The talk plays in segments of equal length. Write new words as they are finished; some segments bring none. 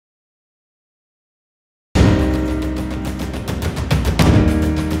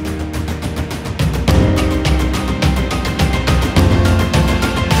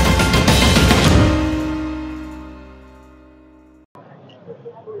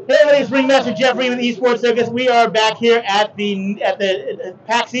Hey everybody, it's Ringmaster Jeffrey with EspoersCIrcus. We are back here at the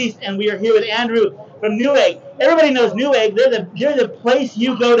PAX East, and we are here with Andrew from NewEgg. Everybody knows NewEgg. They're the place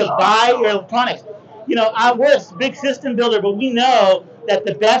you go to buy your electronics. You know, we're a big system builder, but we know that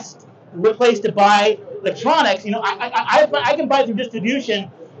the best place to buy electronics, you know, I can buy through distribution,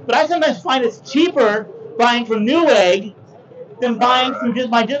 but I sometimes find it's cheaper buying from NewEgg than buying through just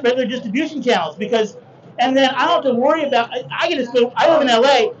my regular distribution channels, because and then I don't have to worry about. I can just go. I live in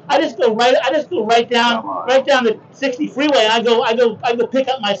LA. I just go right down the 60 freeway, and I go pick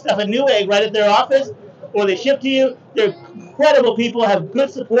up my stuff at NewEgg right at their office, or they ship to you. They're incredible people. Have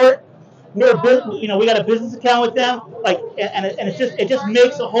good support. We got a business account with them. Like, and it just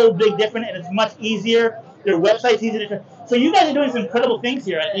makes a whole big difference, and it's much easier. Their website's easier to. So you guys are doing some incredible things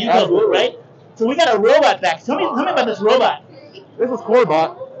here at the Intel booth, right? So we got a robot back. Tell me about this robot. This is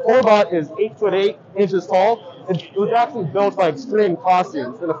Corebot. Corebot is 8'8" tall. It was actually built by Extreme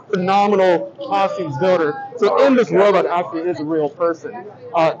Costumes, and a phenomenal costumes builder. So in this robot actually is a real person.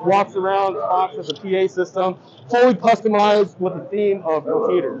 Walks around, talks with a PA system, fully customized with the theme of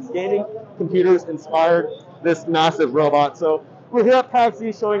computers. Gaming computers inspired this massive robot. So we're here at PAX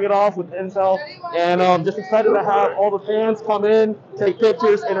East showing it off with Intel, and just excited to have all the fans come in, take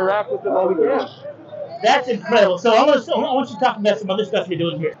pictures, interact with them all we can. That's incredible. So I want you to talk about some other stuff you're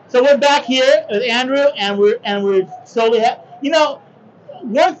doing here. So we're back here with Andrew, and we're slowly. You know,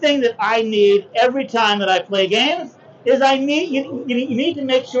 one thing that I need every time that I play games is you need to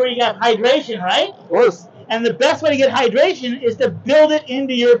make sure you got hydration, right? Of course. And the best way to get hydration is to build it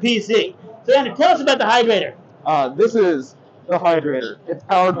into your PC. So Andrew, tell us about the hydrator. This is the hydrator. It's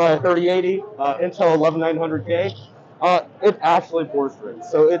powered by a 3080 Intel 11900K. It actually pours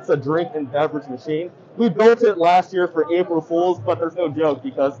drinks, so it's a drink and beverage machine. We built it last year for April Fools, but there's no joke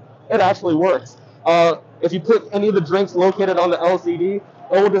because it actually works. If you put any of the drinks located on the LCD, it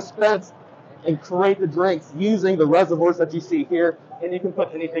will dispense and create the drinks using the reservoirs that you see here, and you can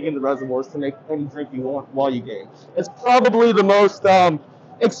put anything in the reservoirs to make any drink you want while you game. It's probably the most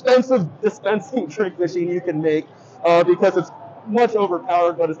expensive dispensing drink machine you can make because it's much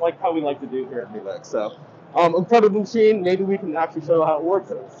overpowered, but it's like how we like to do here at NewEgg. So. Incredible machine. Maybe we can actually show how it works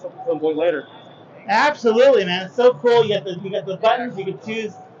at some point later. Absolutely, man. It's so cool. You got the buttons. You can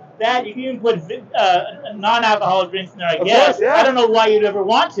choose that. You can even put non-alcoholic drinks in there, I guess. Course, yeah. I don't know why you'd ever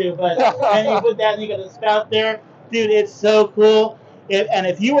want to, but then you put that, and you got the spout there. Dude, it's so cool. And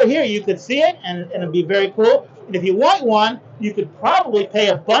if you were here, you could see it, and it'd be very cool. And if you want one, you could probably pay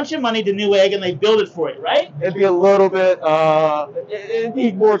a bunch of money to NewEgg, and they build it for you, right? It'd be a little bit, it'd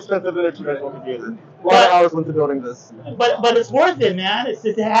be more expensive than a traditional computer. A lot of hours into building this. But it's worth it, man. It's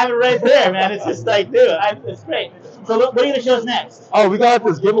just to have it right there, man. It's just like, dude, it's great. So what are you going to show us next? Oh, we got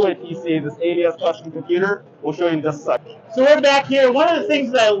this giveaway PC, this ABS custom computer. We'll show you in just a second. So we're back here. One of the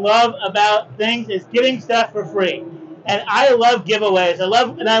things that I love about things is getting stuff for free. And I love giveaways.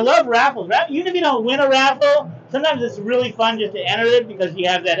 I love raffles. Even if you don't win a raffle, sometimes it's really fun just to enter it because you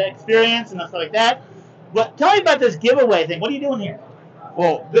have that experience and stuff like that. But tell me about this giveaway thing. What are you doing here?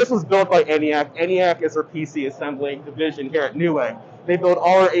 Well, this was built by ENIAC. ENIAC is our PC assembling division here at NewEgg. They build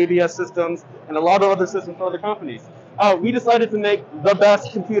all our ABS systems and a lot of other systems for other companies. We decided to make the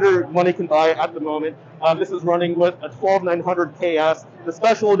best computer money can buy at the moment. This is running with a 12900KS, the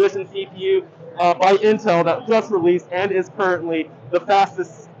special edition CPU by Intel that just released and is currently the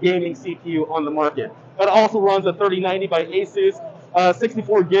fastest gaming CPU on the market. It also runs a 3090 by Asus,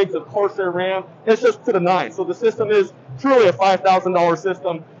 64 gigs of Corsair RAM. It's just to the nine. So the system is truly a $5,000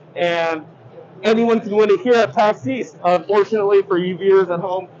 system, and anyone can win it here at PAX East. Unfortunately for you viewers at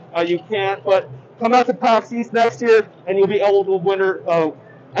home, you can't, but come out to PAX East next year, and you'll be able to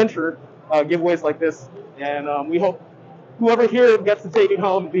enter giveaways like this, and we hope whoever here gets to take it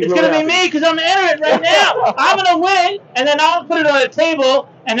home. It's going to be me because I'm going to enter it right now. I'm going to win, and then I'll put it on a table,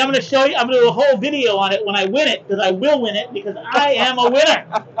 and I'm going to show you. I'm going to do a whole video on it when I win it, because I will win it because I am a winner.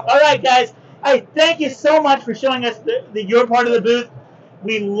 All right, guys. I thank you so much for showing us your part of the booth.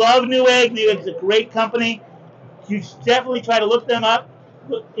 We love NewEgg. NewEgg is a great company. You should definitely try to look them up.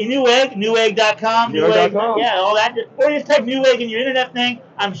 NewEgg, NewEgg.com. NewEgg.com. Yeah, all that. Or just type NewEgg in your internet thing.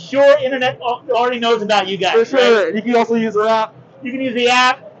 I'm sure internet already knows about you guys. For sure. Right? You can also use our app. You can use the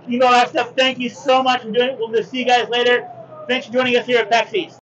app. You know all that stuff. Thank you so much for doing it. We'll see you guys later. Thanks for joining us here at PAX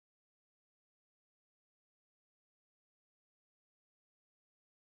East.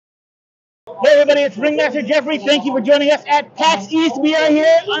 Hey everybody, it's Ringmaster Jeffrey. Thank you for joining us at PAX East. We are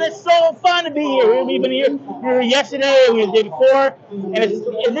here, and it's so fun to be here. We've been here. We were yesterday, we were the day before,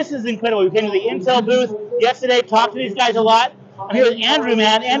 and this is incredible. We came to the Intel booth yesterday, talked to these guys a lot. I'm here with Andrew,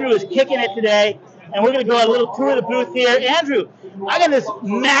 man. Andrew is kicking it today. and we're going to go a little tour of the booth here. Andrew, I got this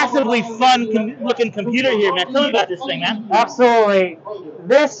massively fun looking computer here, man. Tell me about this thing, man. Absolutely.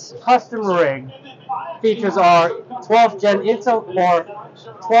 This custom rig features our 12th gen Intel Core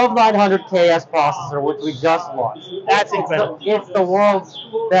 12900KS processor, which we just launched. That's incredible. It's the world's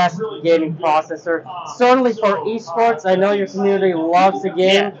best gaming processor. Certainly for esports, I know your community loves the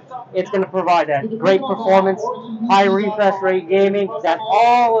game. It's going to provide that great performance, high refresh rate gaming that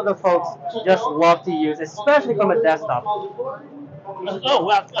all of the folks just love to use, especially from a desktop. Oh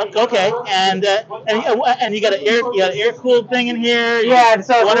wow! Okay, and you got an air cooled thing in here. Yeah,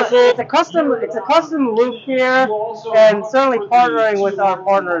 so it's a custom loop here, and certainly partnering with our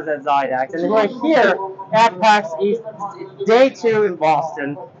partners at Zydax. And we're here at PAX East, day 2 in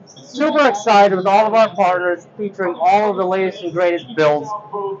Boston. Super excited with all of our partners, featuring all of the latest and greatest builds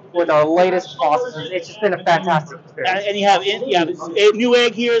with our latest processors. It's just been a fantastic experience. And you have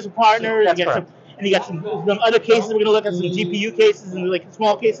NewEgg here as a partner. That's correct. And you got some other cases. We're going to look at some GPU cases and like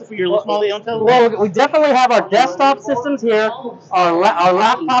small cases for your small television. Well, we definitely have our desktop systems here, our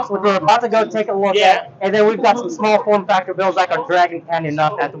laptops, which we're about to go take a look at, and then we've got some small form factor builds like our Dragon Canyon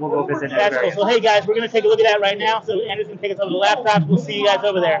nut that we'll go visit. That's cool. So hey guys, we're going to take a look at that right now. So Andrew's going to take us over the laptops. We'll see you guys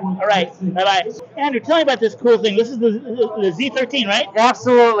over there. All right, bye bye. Andrew, tell me about this cool thing. This is the Z13, right?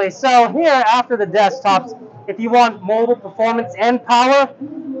 Absolutely. So here, after the desktops, if you want mobile performance and power,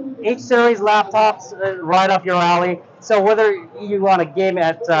 H-series laptops right up your alley. So whether you want to game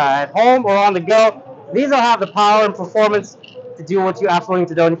at home or on the go, these will have the power and performance to do what you absolutely need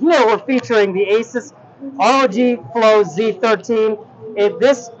to do. And here we're featuring the Asus ROG Flow Z13.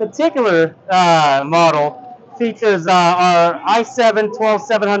 This particular model features our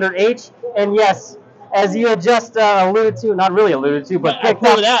i7-12700H, and yes, as you had just alluded to, not really alluded to, but I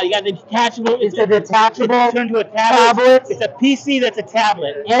pulled it out. You got the detachable. It's a detachable turned to a tablet. It's a PC that's a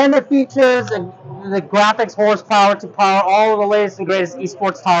tablet. And it features the graphics horsepower to power all of the latest and greatest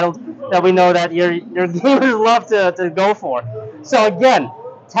esports titles that we know that your gamers love to go for. So again,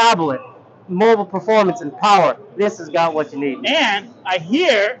 tablet, mobile performance, and power. This has got what you need. And I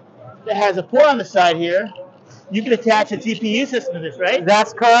hear that has a port on the side here. You can attach a GPU system to this, right?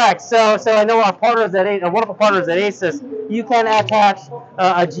 That's correct. So I know our partners at one of our partners at Asus, you can attach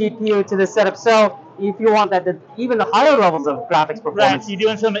a GPU to this setup. So if you want that, even the higher levels of graphics performance. Right. So you're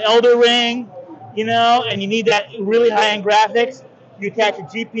doing some Elder Ring, and you need that really high-end graphics. You attach a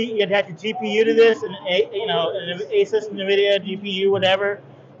GPU to this, and an Asus, NVIDIA GPU, whatever.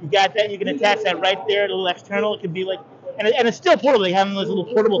 You got that. You can attach that right there, a little external. It could be like. And it's still portable. They have those little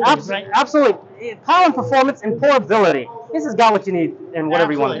portable things, right? Absolutely. Power and performance and portability. This has got what you need and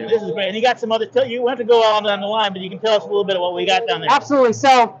whatever you want to do. This is great. And you got some other... You want to go on down the line, but you can tell us a little bit of what we got down there. Absolutely.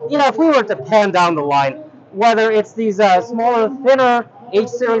 So, if we were to pan down the line, whether it's these smaller, thinner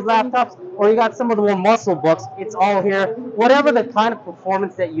H-series laptops, or you got some of the more muscle books, it's all here. Whatever the kind of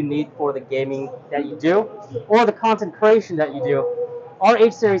performance that you need for the gaming that you do, or the content creation that you do, our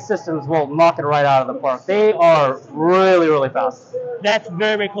H-series systems will knock it right out of the park. They are really, really fast. That's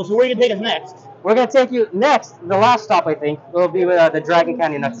very, very cool. So where are you going to take us next? We're going to take you next, the last stop, I think, will be with the Dragon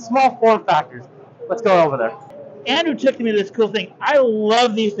Canyon nuts. Small form factors. Let's go over there. Andrew took me to this cool thing. I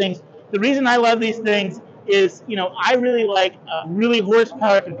love these things. The reason I love these things is, I really like a really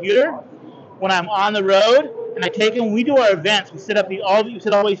horsepower computer when I'm on the road, and I take them. We do our events. We set up all these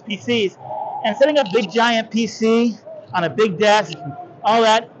PCs, and setting up big giant PC on a big desk, all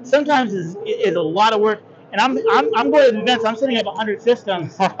that sometimes is a lot of work. And I'm going to events. I'm setting up 100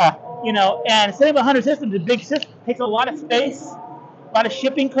 systems, and setting up 100 systems, a big system takes a lot of space, a lot of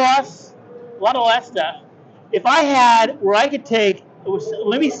shipping costs, a lot of all that stuff. If I had where I could take,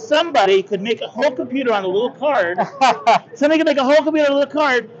 maybe somebody could make a whole computer on a little card. Somebody could make a whole computer on a little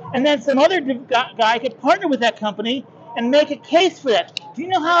card, and then some other guy could partner with that company and make a case for that. Do you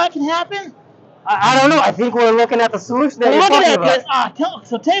know how that can happen? I don't know. I think we're looking at the solution that you're talking about.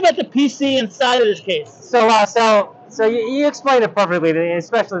 So tell me about the PC inside of this case. So you explained it perfectly,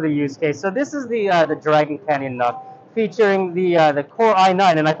 especially the use case. So this is the Dragon Canyon nut featuring the Core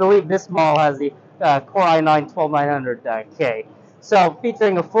i9, and I believe this model has the Core i9 12900K. So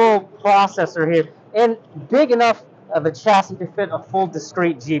featuring a full processor here and big enough of a chassis to fit a full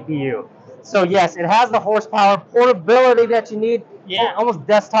discrete GPU. So yes, it has the horsepower, portability that you need, almost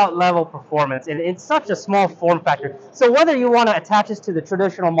desktop level performance, and it's such a small form factor. So whether you want to attach this to the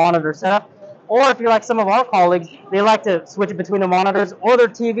traditional monitor setup, or if you're like some of our colleagues, they like to switch it between the monitors or their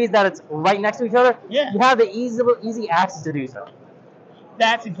TVs that it's right next to each other, you have the easy access to do so.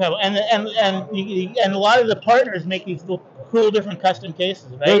 That's incredible, and a lot of the partners make these little cool different custom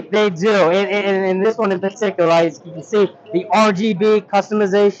cases, right? They do, and in this one in particular, you can see the RGB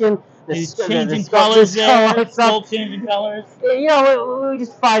customization, It's changing colors there, still changing colors. You know, we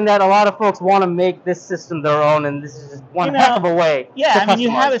just find that a lot of folks want to make this system their own, and this is just one heck of a way. Yeah, to I mean, you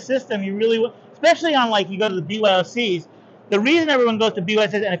customize. have a system, you really, especially on like you go to the BYOCs. The reason everyone goes to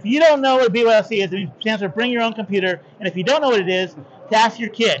BYOCs, and if you don't know what a BYOC is, it stands for bring your own computer. And if you don't know what it is, to ask your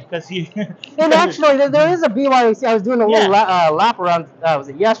kid, because you. And actually, there is a BYOC. I was doing a little lap around. Was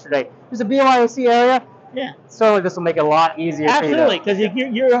it yesterday? There's a BYOC area. Yeah. Certainly, this will make it a lot easier. Absolutely, because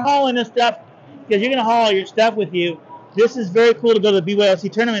you're hauling this stuff, because you're going to haul all your stuff with you. This is very cool to go to the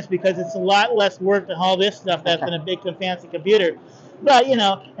BYOC tournaments because it's a lot less work to haul this stuff that's in a big fancy computer. But and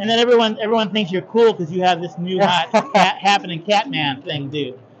then everyone thinks you're cool because you have this new hot happening Catman thing,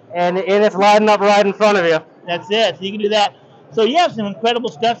 dude. And it's lighting up right in front of you. That's it. So you can do that. So you have some incredible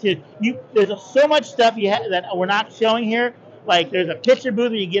stuff here. There's so much stuff that we're not showing here. Like there's a picture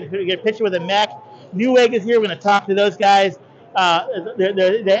booth where you get a picture with a mech. NewEgg is here. We're going to talk to those guys.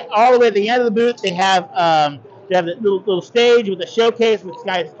 They're all the way at the end of the booth. They have the little stage with the showcase with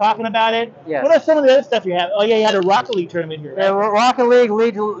guys talking about it. Yes. What are some of the other stuff you have? Oh yeah, you had a Rocket League tournament here. Right? Yeah, Rocket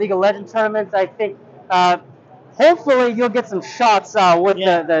League of Legends tournaments. I think hopefully you'll get some shots with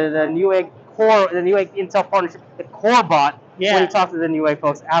the NewEgg core, the NewEgg Intel partnership, the core bot. Yeah. When you talk to the NewEgg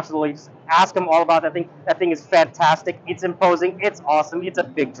folks, absolutely just ask them all about that thing. That thing is fantastic. It's imposing. It's awesome. It's a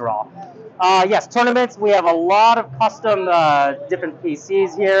big draw. Yes, tournaments. We have a lot of custom different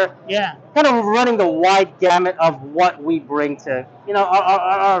PCs here. Yeah. Kind of running the wide gamut of what we bring to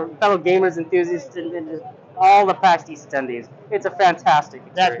our fellow gamers, enthusiasts, and just all the PAX East attendees. It's a fantastic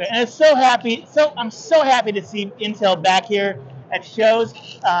experience. That's great, and it's so happy. I'm so happy to see Intel back here at shows.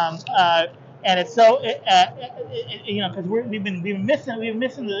 And it's so because we've been missing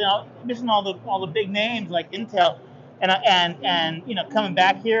all the big names like Intel, and coming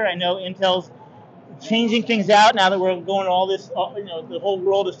back here. I know Intel's changing things out now that we're going all this. The whole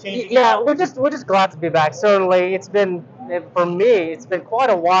world is changing. Yeah, we're just glad to be back. Certainly, it's been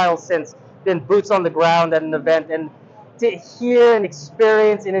quite a while since been boots on the ground at an event, and to hear and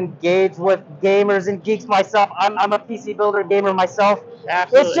experience and engage with gamers and geeks myself. I'm a PC builder gamer myself.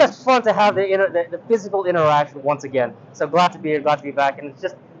 Absolutely. It's just fun to have the physical interaction once again. So glad to be here, glad to be back, and it's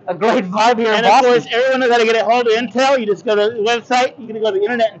just a great vibe here in Boston. And of course, everyone knows how to get a hold of Intel. You just go to the website. You can go to the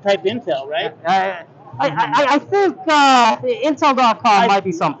internet and type Intel, right? I think Intel.com might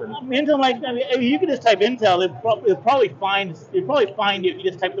be something. Intel might. You can just type Intel. They'll probably find you if you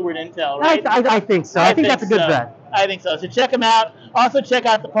just type the word Intel, right? I think so. I think that's a good bet. I think so. So check them out. Also check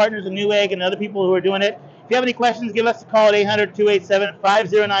out the partners of NewEgg and other people who are doing it. If you have any questions, give us a call at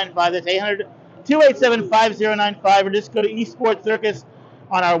 800-287-5095. That's 800-287-5095, or just go to EspoersCIrcus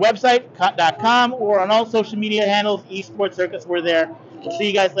on our website.com or on all social media handles. EspoersCIrcus. We're there. We'll see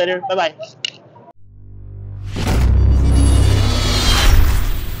you guys later. Bye bye.